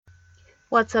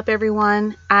What's up,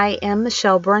 everyone? I am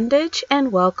Michelle Brundage,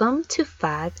 and welcome to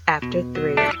 5 After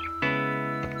 3.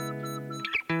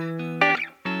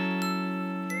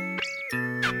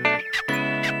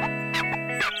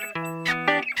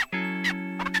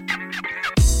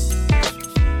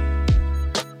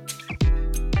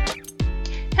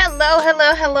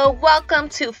 Hello. Welcome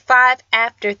to 5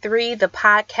 After 3, the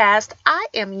podcast. I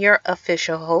am your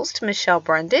official host, Michelle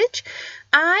Brundage.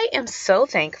 I am so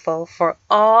thankful for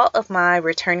all of my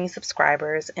returning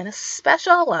subscribers, and a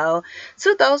special hello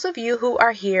to those of you who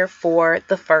are here for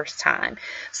the first time.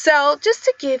 So just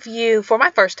to give you, for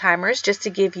my first timers, just to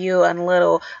give you a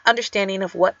little understanding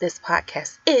of what this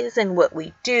podcast is and what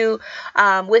we do.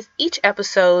 With each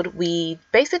episode, we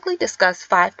basically discuss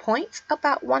 5 points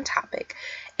about one topic.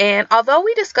 And although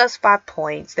we discuss 5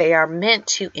 points, they are meant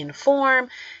to inform,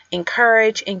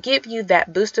 encourage, and give you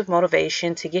that boost of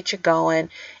motivation to get you going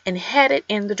and headed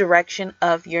in the direction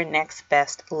of your next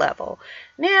best level.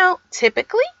 Now,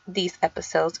 typically, these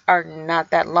episodes are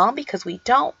not that long because we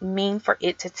don't mean for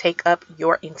it to take up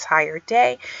your entire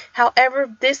day. However,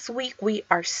 this week we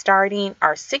are starting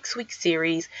our 6-week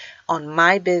series on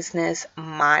My Business,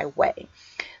 My Way.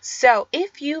 So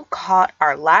if you caught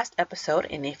our last episode,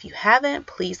 and if you haven't,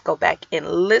 please go back and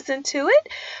listen to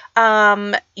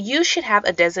it. You should have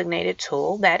a designated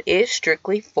tool that is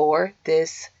strictly for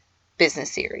this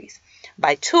business series.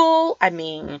 By tool, I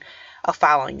mean a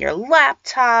file on your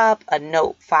laptop, a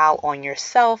note file on your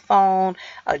cell phone,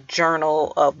 a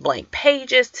journal of blank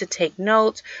pages to take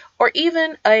notes, or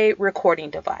even a recording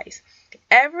device.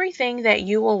 Everything that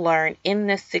you will learn in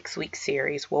this 6-week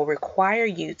series will require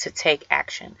you to take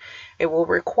action. It will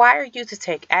require you to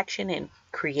take action in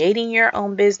creating your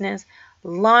own business,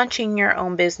 launching your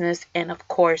own business, and of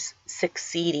course,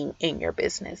 succeeding in your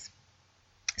business.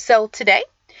 So today,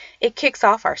 it kicks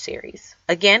off our series.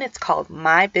 Again, it's called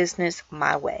My Business,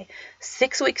 My Way.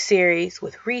 6-week series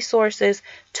with resources,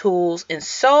 tools, and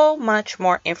so much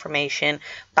more information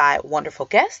by wonderful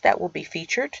guests that will be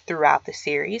featured throughout the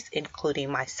series,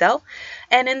 including myself.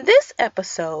 And in this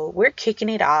episode, we're kicking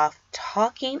it off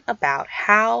talking about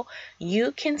how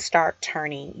you can start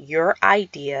turning your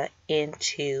idea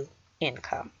into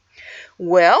income.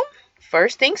 Well,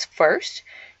 first things first,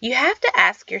 you have to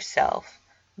ask yourself,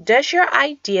 does your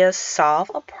idea solve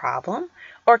a problem,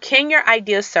 or can your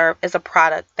idea serve as a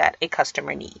product that a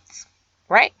customer needs?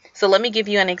 Right? So let me give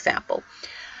you an example.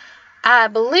 I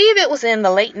believe it was in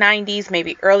the late 90s,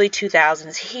 maybe early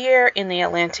 2000s, here in the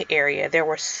Atlanta area. There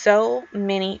were so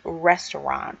many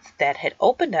restaurants that had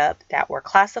opened up that were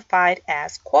classified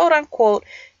as quote unquote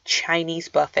Chinese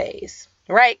buffets.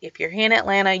 Right? If you're here in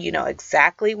Atlanta, you know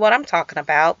exactly what I'm talking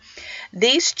about.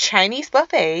 These Chinese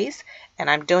buffets, and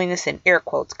I'm doing this in air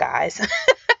quotes, guys.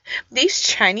 These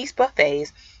Chinese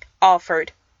buffets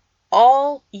offered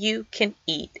all you can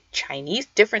eat Chinese,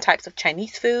 different types of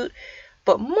Chinese food,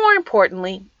 but more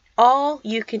importantly, all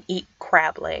you can eat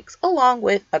crab legs, along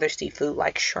with other seafood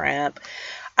like shrimp.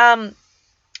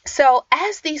 So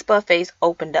as these buffets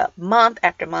opened up month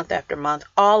after month after month,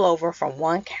 all over from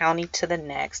one county to the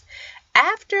next,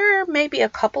 after maybe a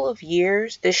couple of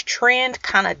years, this trend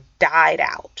kind of died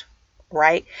out.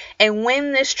 Right? And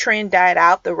when this trend died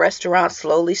out, the restaurant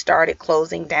slowly started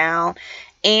closing down,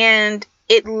 and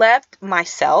it left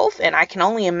myself, and I can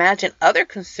only imagine other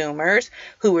consumers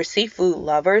who were seafood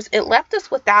lovers, it left us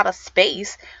without a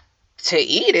space to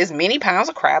eat as many pounds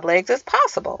of crab legs as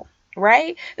possible.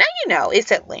 Right? Now, you know,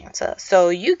 it's Atlanta, so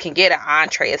you can get an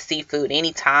entree of seafood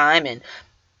anytime, and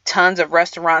tons of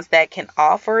restaurants that can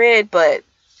offer it, but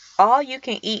all you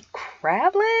can eat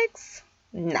crab legs?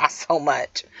 Not so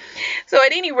much. So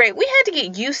at any rate, we had to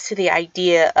get used to the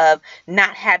idea of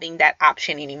not having that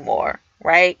option anymore,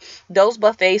 right? Those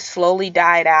buffets slowly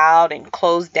died out and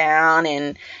closed down,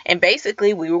 and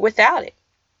basically we were without it.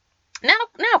 Now,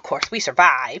 of course, we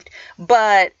survived,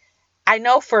 but I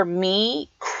know for me,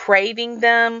 craving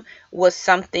them was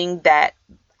something that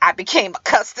I became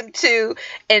accustomed to,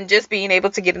 and just being able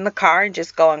to get in the car and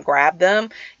just go and grab them,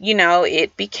 you know,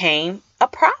 it became a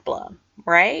problem,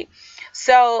 right?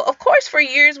 So, of course, for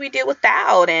years we did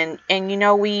without, and you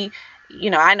know,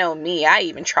 I know me, I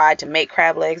even tried to make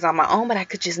crab legs on my own, but I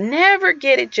could just never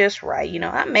get it just right. You know,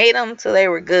 I made them till they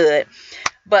were good,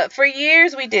 but for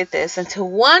years we did this until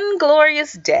one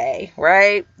glorious day,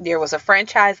 right? There was a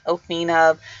franchise opening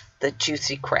of the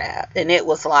Juicy Crab, and it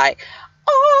was like,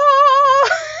 oh,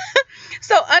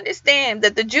 So understand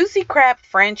that the Juicy Crab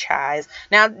franchise,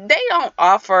 now they don't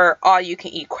offer all you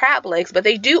can eat crab legs, but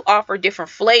they do offer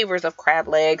different flavors of crab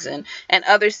legs and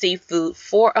other seafood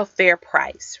for a fair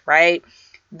price, right?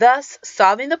 Thus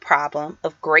solving the problem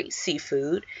of great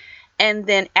seafood and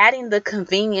then adding the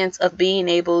convenience of being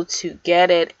able to get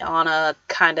it on a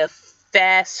kind of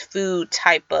fast food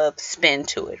type of spin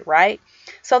to it, right?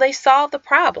 So they solve the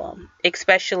problem,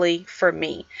 especially for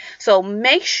me. So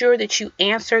make sure that you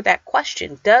answer that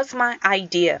question. Does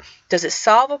it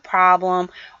solve a problem,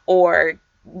 or,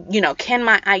 can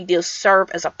my idea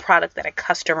serve as a product that a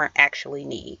customer actually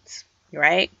needs,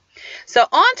 right? So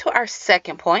on to our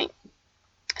second point.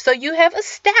 So you have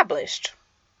established,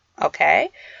 okay,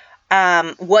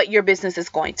 what your business is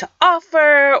going to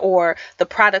offer or the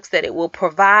products that it will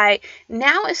provide.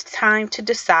 Now it's time to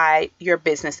decide your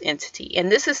business entity.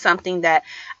 And this is something that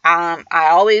I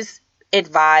always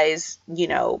advise,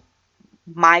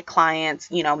 my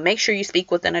clients, make sure you speak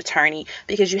with an attorney,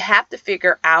 because you have to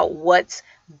figure out what's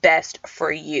best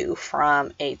for you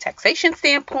from a taxation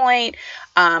standpoint,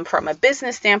 from a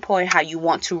business standpoint, how you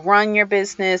want to run your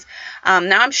business.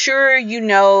 Now I'm sure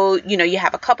you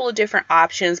have a couple of different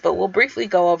options, but we'll briefly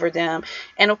go over them.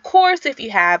 And of course, if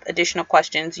you have additional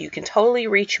questions, you can totally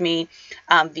reach me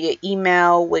via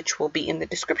email, which will be in the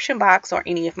description box, or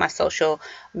any of my social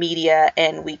media,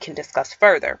 and we can discuss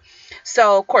further.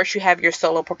 So of course, you have your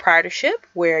solo proprietorship,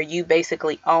 where you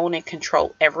basically own and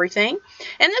control everything.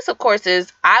 And this, of course,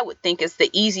 I would think is the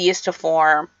easiest to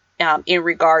form in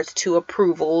regards to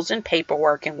approvals and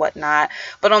paperwork and whatnot.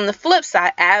 But on the flip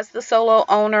side, as the solo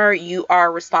owner, you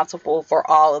are responsible for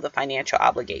all of the financial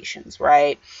obligations,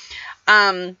 right?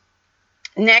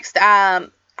 Next,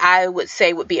 I would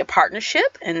say would be a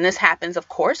partnership. And this happens, of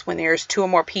course, when there's two or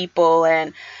more people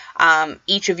and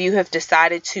each of you have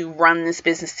decided to run this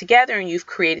business together, and you've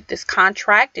created this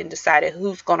contract and decided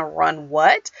who's going to run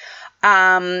what.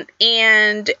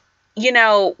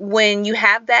 When you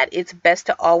have that, it's best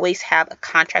to always have a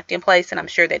contract in place. And I'm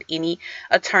sure that any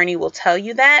attorney will tell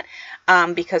you that,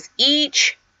 because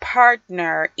each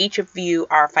of you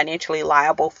are financially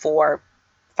liable for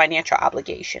financial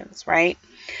obligations, right?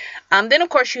 Then, of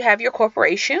course, you have your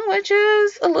corporation, which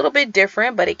is a little bit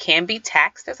different, but it can be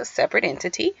taxed as a separate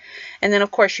entity. And then,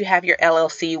 of course, you have your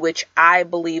LLC, which I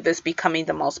believe is becoming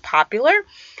the most popular.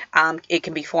 It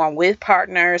can be formed with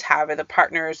partners. However, the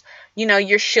partners,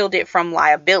 you're shielded from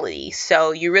liability.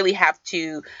 So you really have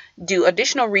to do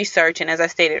additional research. And as I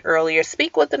stated earlier,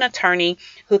 speak with an attorney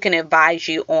who can advise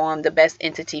you on the best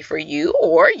entity for you,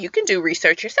 or you can do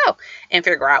research yourself and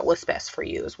figure out what's best for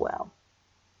you as well.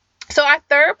 So our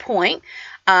third point,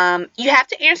 you have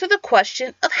to answer the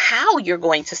question of how you're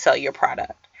going to sell your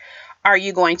product. Are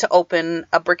you going to open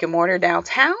a brick and mortar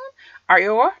downtown,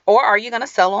 or are you going to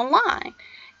sell online?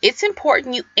 It's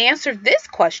important you answer this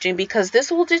question, because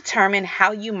this will determine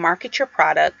how you market your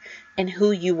product and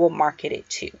who you will market it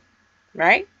to,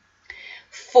 right?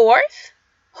 Fourth,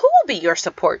 who will be your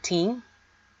support team?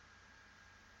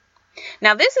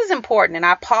 Now, this is important, and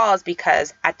I pause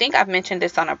because I think I've mentioned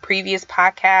this on a previous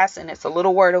podcast, and it's a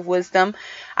little word of wisdom.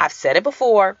 I've said it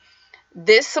before.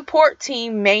 This support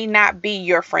team may not be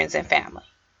your friends and family.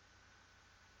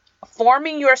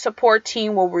 Forming your support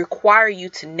team will require you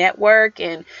to network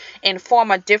and form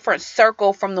a different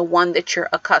circle from the one that you're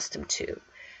accustomed to.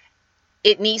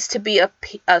 It needs to be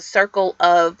a circle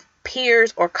of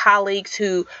peers or colleagues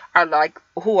who are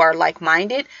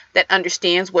like-minded, that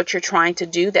understands what you're trying to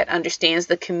do, that understands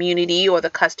the community or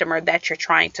the customer that you're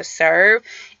trying to serve,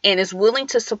 and is willing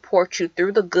to support you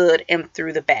through the good and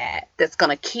through the bad. That's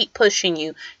going to keep pushing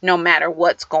you no matter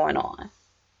what's going on.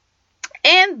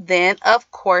 And then, of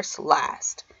course,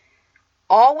 last,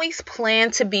 always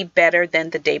plan to be better than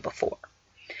the day before.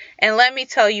 And let me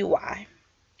tell you why.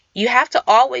 You have to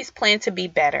always plan to be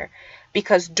better,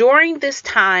 because during this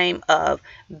time of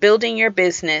building your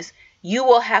business, you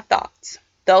will have thoughts.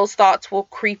 Those thoughts will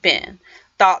creep in.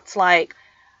 Thoughts like,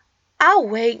 I'll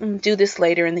wait and do this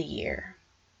later in the year.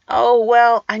 Oh,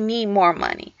 well, I need more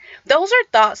money. Those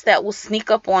are thoughts that will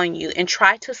sneak up on you and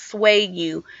try to sway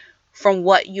you from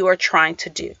what you are trying to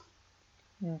do.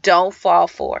 Don't fall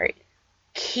for it.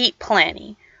 Keep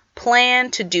planning.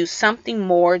 Plan to do something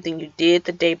more than you did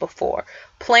the day before.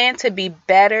 Plan to be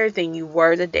better than you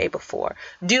were the day before.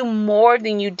 Do more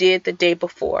than you did the day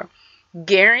before.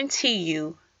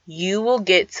 Guarantee you will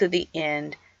get to the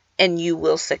end and you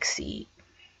will succeed.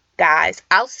 Guys,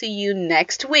 I'll see you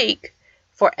next week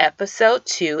for episode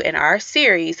 2 in our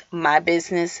series, My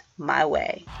Business, My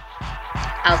Way.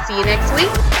 I'll see you next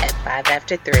week at 5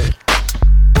 after 3.